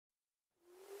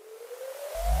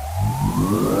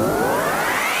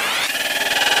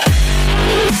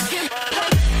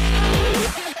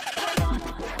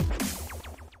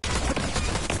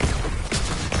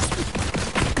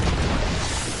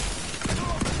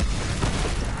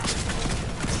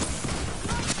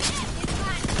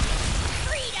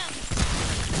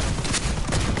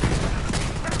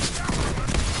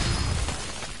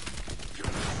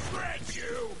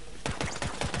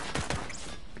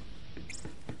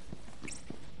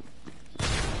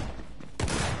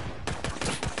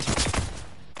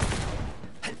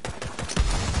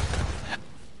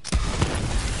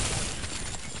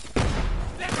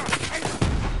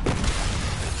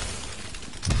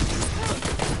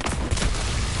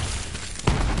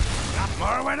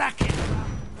sure where that came from.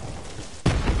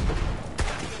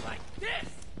 Like this.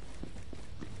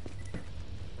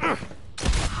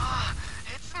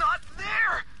 It's not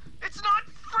there! It's not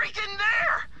freaking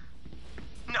there!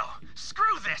 No,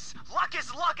 screw this. Luck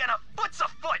is luck and a foot's a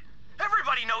foot.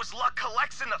 Everybody knows luck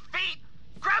collects in the feet.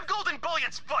 Grab Golden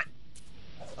Bullion's foot.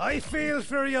 I feel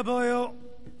for you, boyo.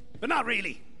 But not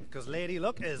really, because Lady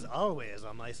Luck is always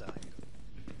on my side.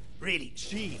 Really,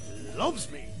 she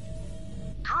loves me.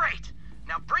 Great.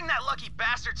 Now bring that lucky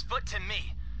bastard's foot to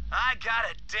me. I got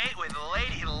a date with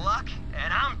Lady Luck,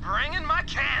 and I'm bringing my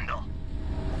candle.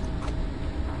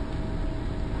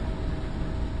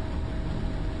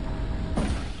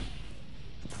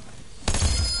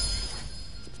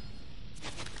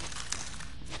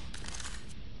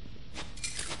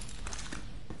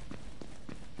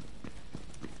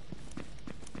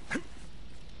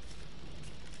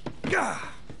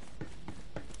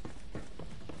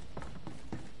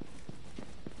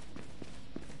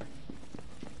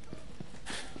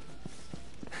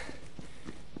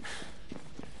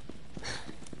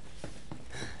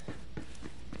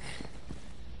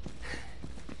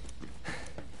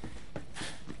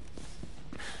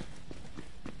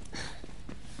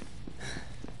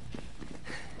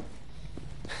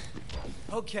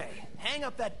 Okay, hang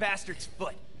up that bastard's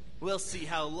foot. We'll see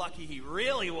how lucky he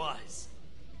really was.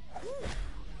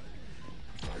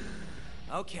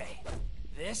 Okay,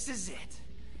 this is it.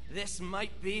 This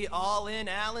might be all in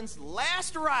Alan's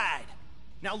last ride.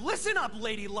 Now listen up,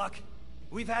 Lady Luck.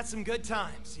 We've had some good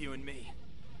times, you and me.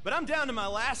 But I'm down to my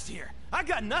last here. I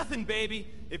got nothing, baby.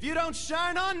 If you don't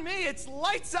shine on me, it's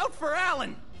lights out for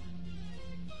Alan.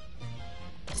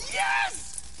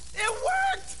 Yes! It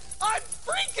worked! I'm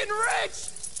freaking rich!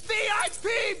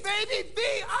 VIP, baby!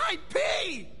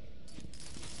 VIP!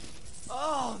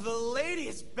 Oh, the lady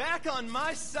is back on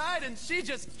my side and she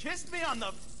just kissed me on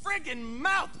the friggin'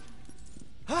 mouth!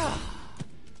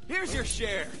 Here's your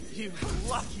share, you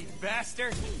lucky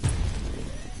bastard!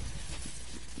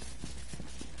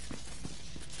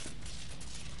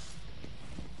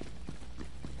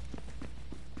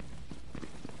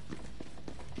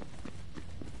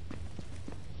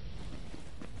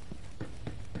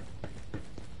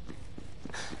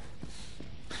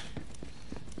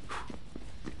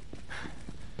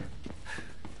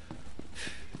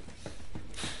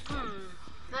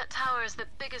 That tower is the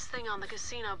biggest thing on the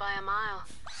casino by a mile.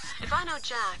 If I know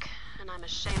Jack, and I'm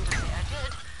ashamed to say I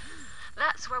did,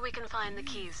 that's where we can find the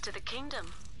keys to the kingdom.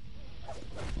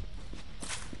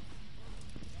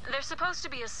 There's supposed to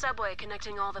be a subway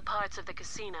connecting all the parts of the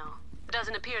casino. It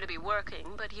doesn't appear to be working,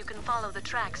 but you can follow the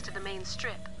tracks to the main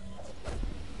strip.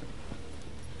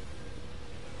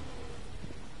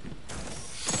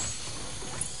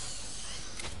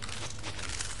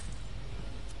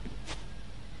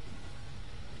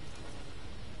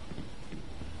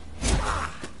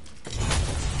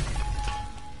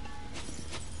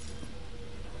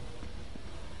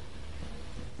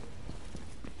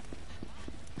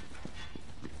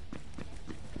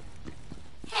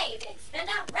 Hey, big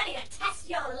spender, ready to test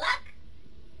your luck?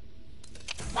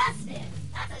 Busted!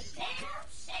 That's a damn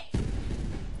shame!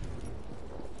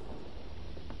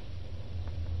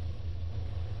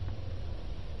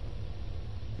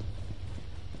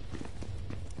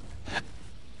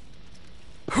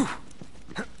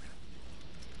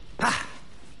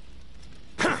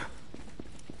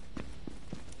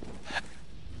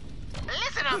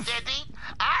 Listen up, deadbeat.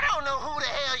 I don't know who the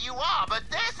hell you are, but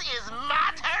this is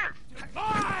my turf.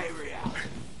 My area!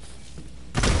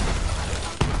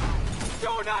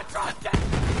 Do not trust that!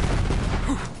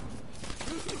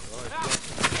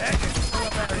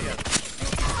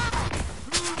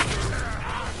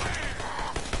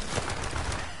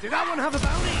 Did that one have a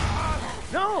bounty?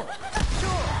 No!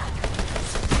 Sure!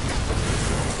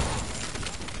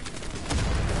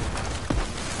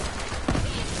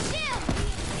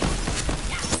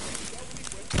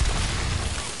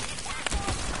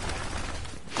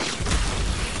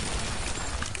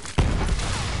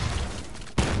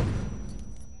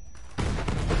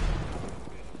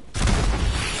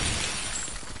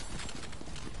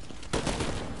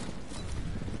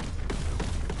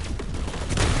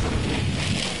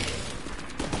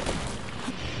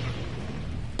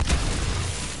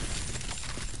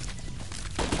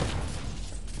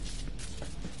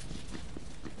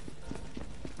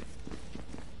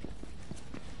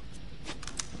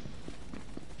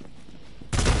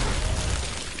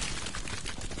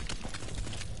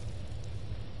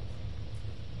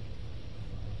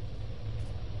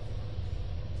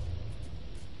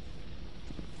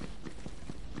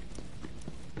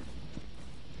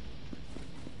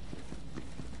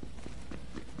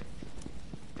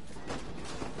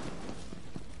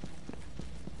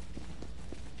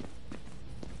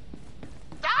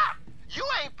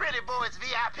 it's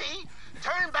VIP.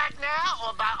 Turn back now,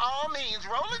 or by all means,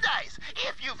 roll the dice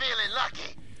if you feeling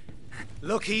lucky.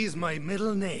 Lucky's my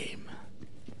middle name.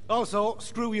 Also,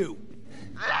 screw you.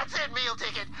 That's it, meal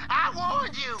ticket. I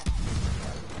warned you.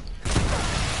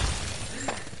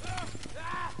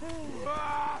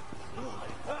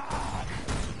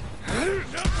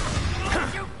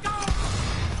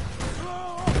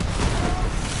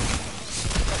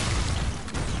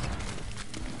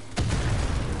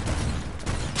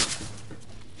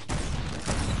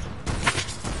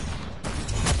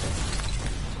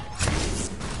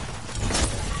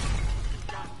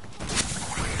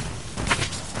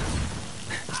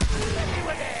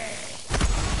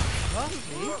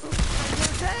 You're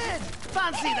dead!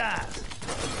 Fancy that!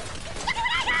 Look at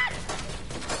what I got!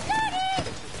 Daddy!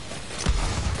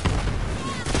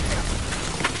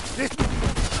 This a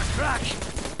crack!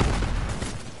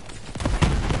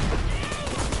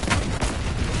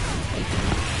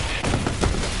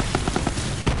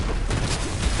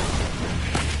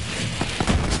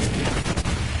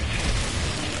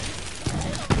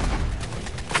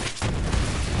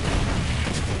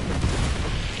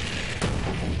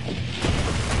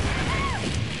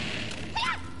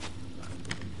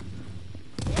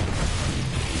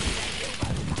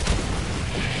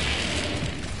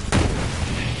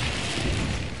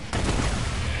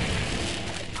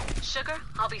 Sugar,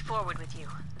 I'll be forward with you.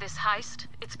 This heist,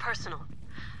 it's personal.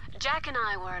 Jack and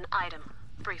I were an item,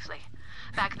 briefly.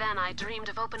 Back then, I dreamed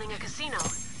of opening a casino.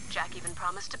 Jack even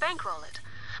promised to bankroll it.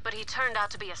 But he turned out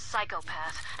to be a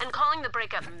psychopath, and calling the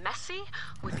breakup messy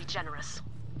would be generous.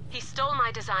 He stole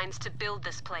my designs to build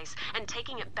this place, and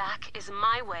taking it back is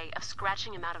my way of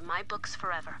scratching him out of my books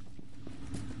forever.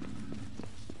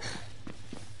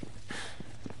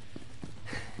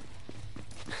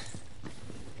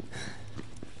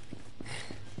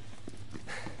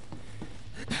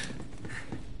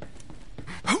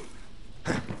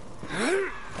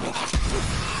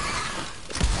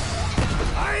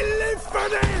 I live for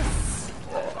this!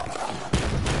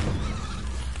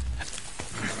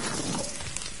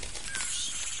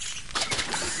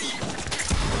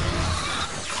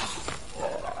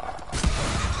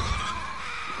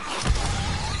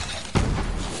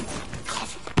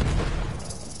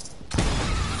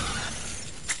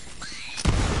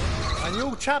 A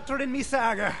new chapter in me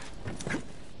saga.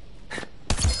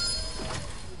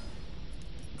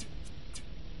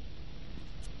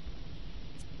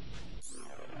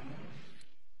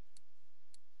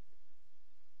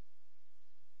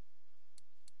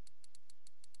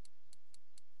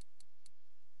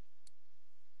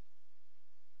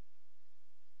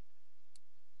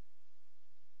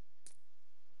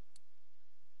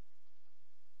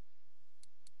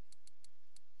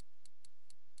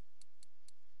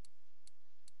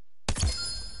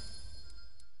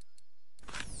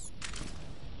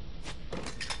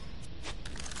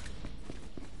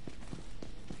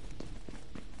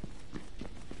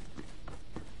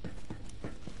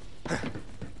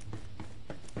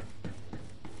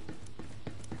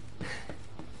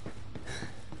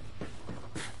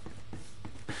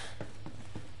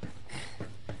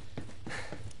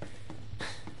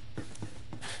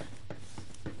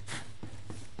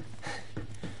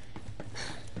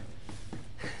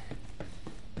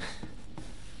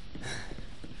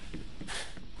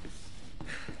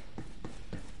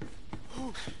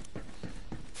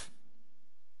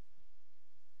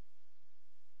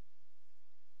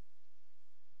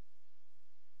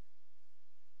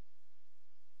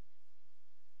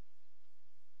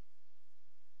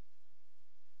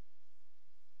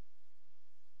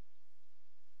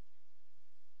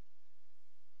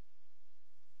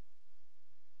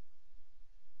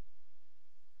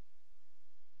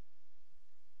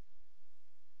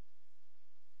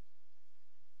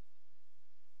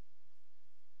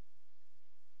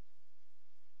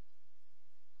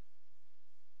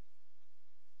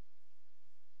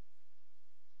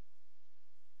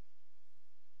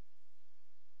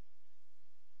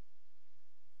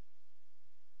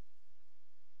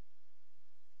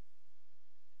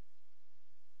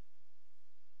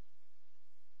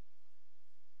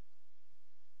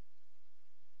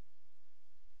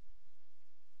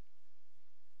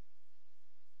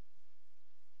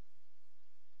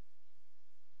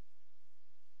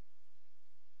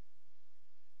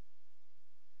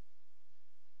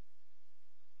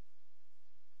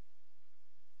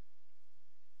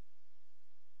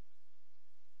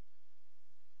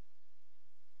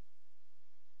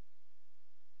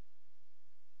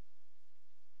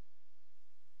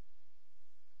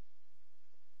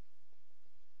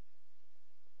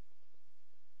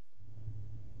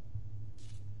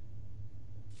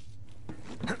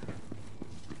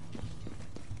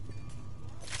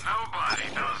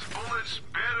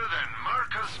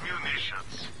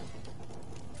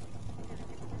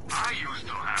 I used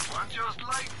to have one just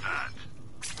like that.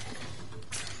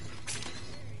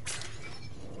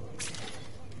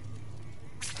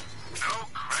 No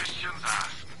questions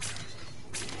asked.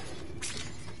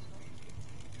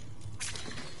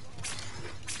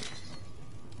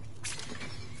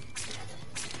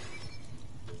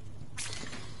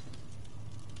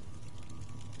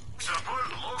 Support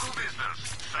local business.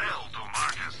 Sell to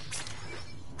Marcus.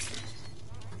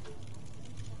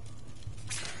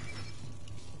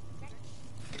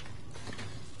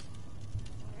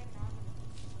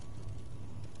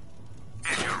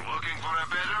 If you're looking for a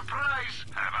better price,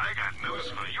 have I got news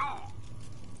for you?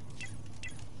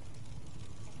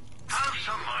 Have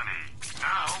some money.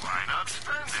 Now why not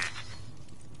spend it?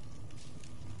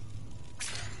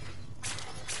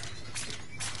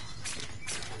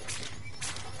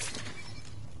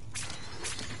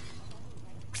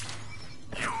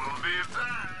 You will be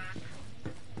back.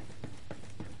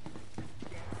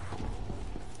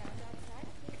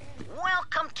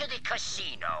 Welcome to the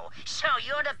casino. So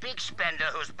you're the big spender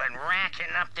who's been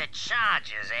racking up the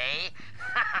charges, eh?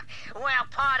 Well,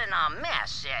 pardon our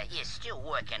mess. You're still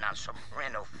working on some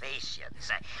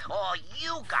renovations. All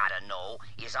you gotta know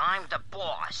is I'm the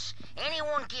boss.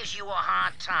 Anyone gives you a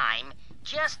hard time,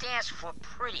 just ask for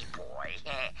Pretty Boy.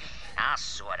 I'll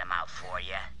sort him out for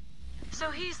you.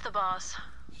 So he's the boss.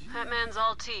 That man's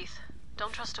all teeth.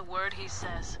 Don't trust a word he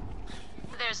says.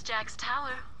 There's Jack's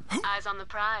tower. Eyes on the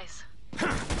prize.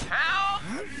 Help!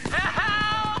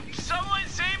 Help! Someone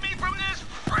save me from this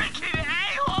freaking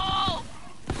a-hole!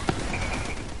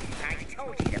 I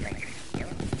told you to make it feel.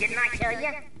 Didn't I tell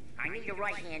you? I need a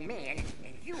right-hand man,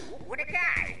 and you were the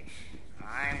guy.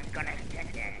 I'm gonna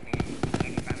get that man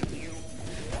in from you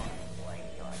one way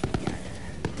or the other.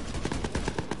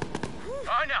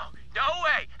 Oh no! No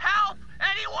way! Help!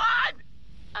 Anyone!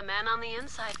 A man on the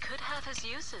inside could have his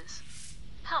uses.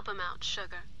 Help him out,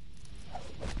 Sugar.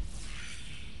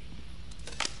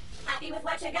 Happy with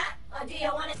what you got? Or do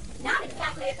you want it? Not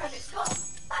exactly a perfect score,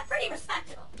 but pretty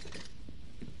respectable.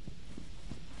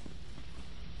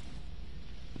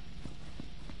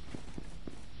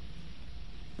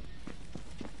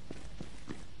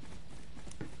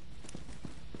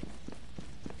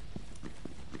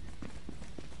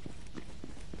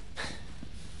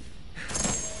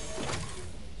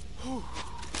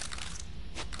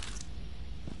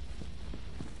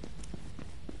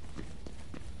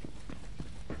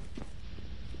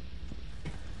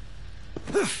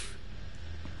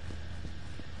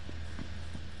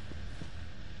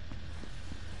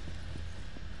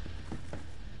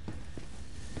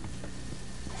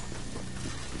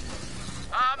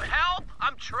 Help!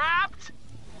 I'm trapped!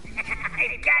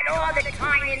 I've got all the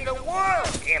time in the world,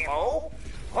 Timbo.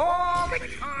 All the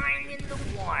time in the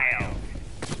wild.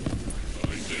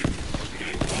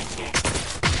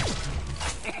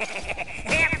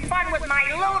 Have fun with my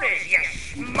loaders, you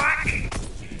schmuck!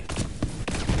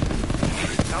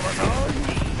 That was all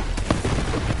me.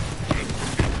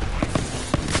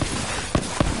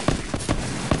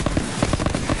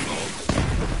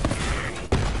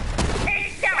 Hey,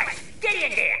 fellas, get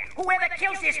in there! Whoever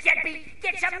kills this deadbeat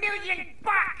gets $1 million!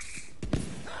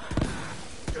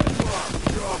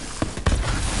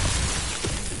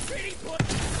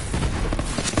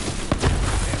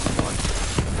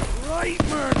 Right,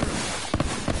 murderer.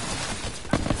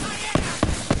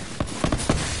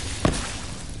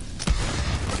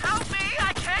 Help me!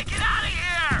 I can't get out of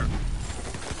here!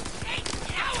 Hey,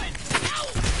 Alan!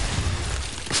 Help!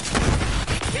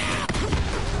 Yeah!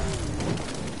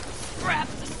 Crap!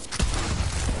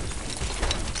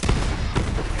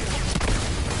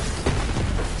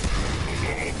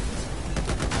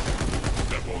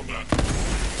 Step on that.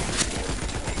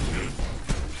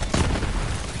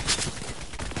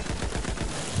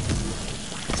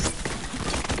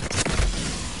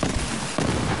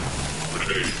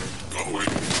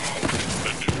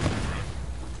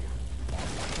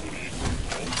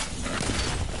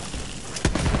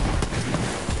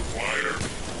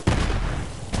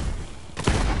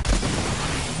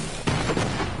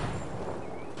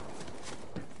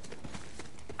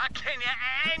 Can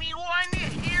anyone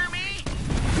hear me?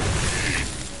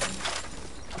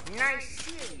 Nice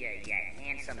seeing you, you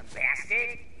handsome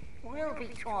bastard. We'll be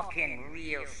talking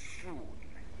real soon.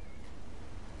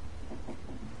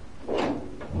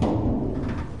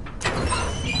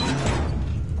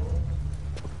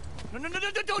 No,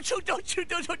 don't shoot,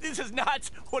 this is not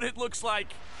what it looks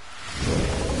like.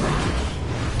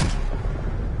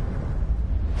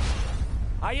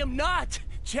 I am not,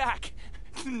 Jack.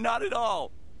 Not at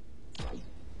all.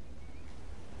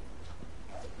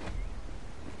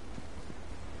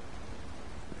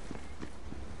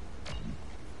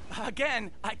 Again,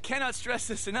 I cannot stress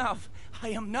this enough. I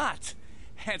am not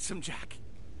Handsome Jack.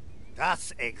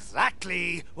 That's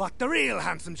exactly what the real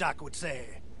Handsome Jack would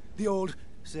say. The old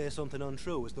say something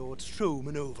untrue as though it's true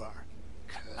maneuver.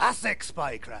 Classic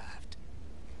spycraft.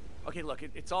 Okay, look,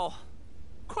 it's all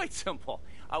quite simple.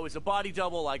 I was a body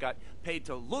double, I got paid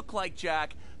to look like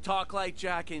Jack, talk like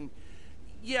Jack, and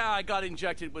yeah, I got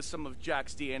injected with some of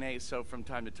Jack's DNA, so from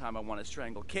time to time I want to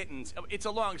strangle kittens. It's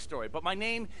a long story, but my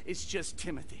name is just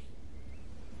Timothy.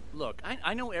 Look,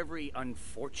 I know every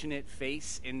unfortunate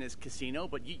face in this casino,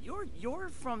 but you're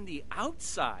from the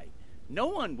outside. No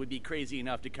one would be crazy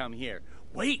enough to come here.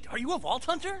 Wait, are you a vault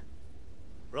hunter?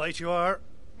 Right you are.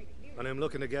 And I'm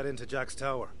looking to get into Jack's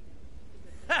tower.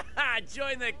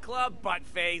 Join the club,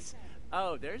 buttface.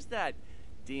 Oh, there's that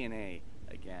DNA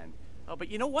again. Oh, but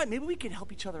you know what? Maybe we can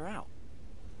help each other out.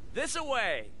 This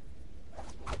away!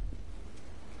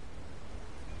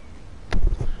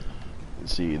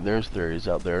 See, there's theories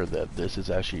out there that this is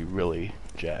actually really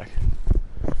Jack.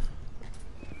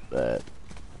 That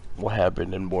what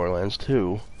happened in Borderlands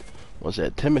 2 was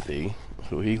that Timothy,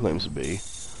 who he claims to be,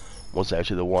 was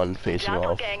actually the one facing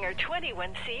off. Doppelganger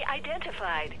 21C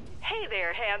identified. Hey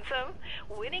there, handsome.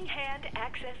 Winning hand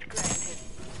access granted.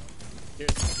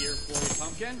 Here's the gear for you,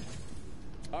 pumpkin.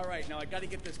 All right, now I gotta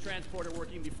get this transporter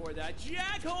working before that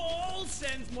jackhole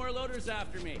sends more loaders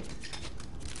after me.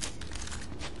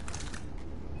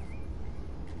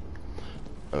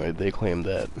 Alright, they claim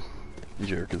that, these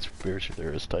are conspiracy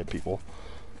theorist type people,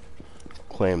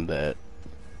 claim that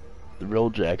the real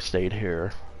Jack stayed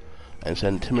here and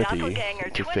sent Timothy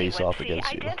to face off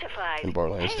against you in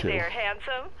Borderlands 2. Hey there,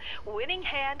 handsome. Winning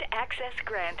hand access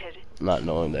granted. Not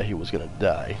knowing that he was gonna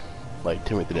die. Like,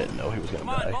 Timothy didn't know he was gonna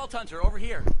die. Come on, Vault Hunter, over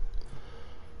here.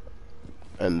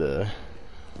 And the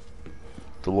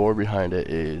lore behind it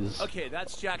is... Okay,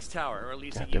 that's Jack's tower, or at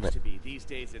least it used to be. These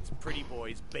days, it's Pretty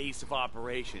Boy's base of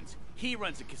operations. He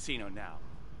runs a casino now.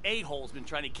 A-hole's been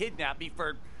trying to kidnap me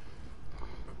for...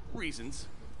 reasons.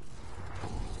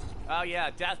 Oh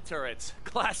yeah, death turrets.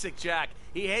 Classic Jack.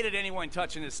 He hated anyone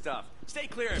touching his stuff. Stay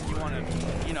clear if you want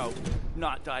to, you know,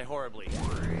 not die horribly.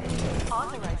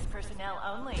 Authorized personnel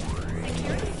only.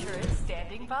 Security turrets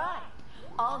standing by.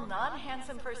 All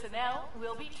non-handsome personnel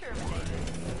will be terminated.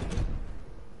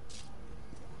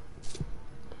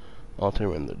 I'll tell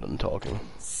you when they're done talking.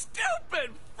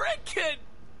 Stupid frickin'!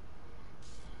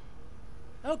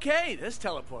 Okay, this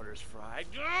teleporter's fried.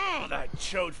 Oh, that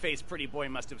chode-faced Pretty Boy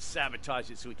must have sabotaged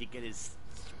it so he could get his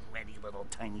sweaty little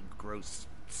tiny gross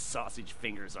sausage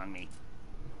fingers on me.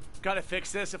 Gotta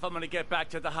fix this if I'm gonna get back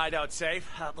to the hideout safe.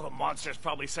 That little monster's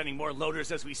probably sending more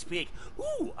loaders as we speak.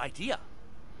 Ooh, idea.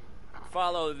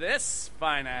 Follow this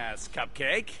fine-ass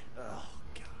cupcake. Ugh.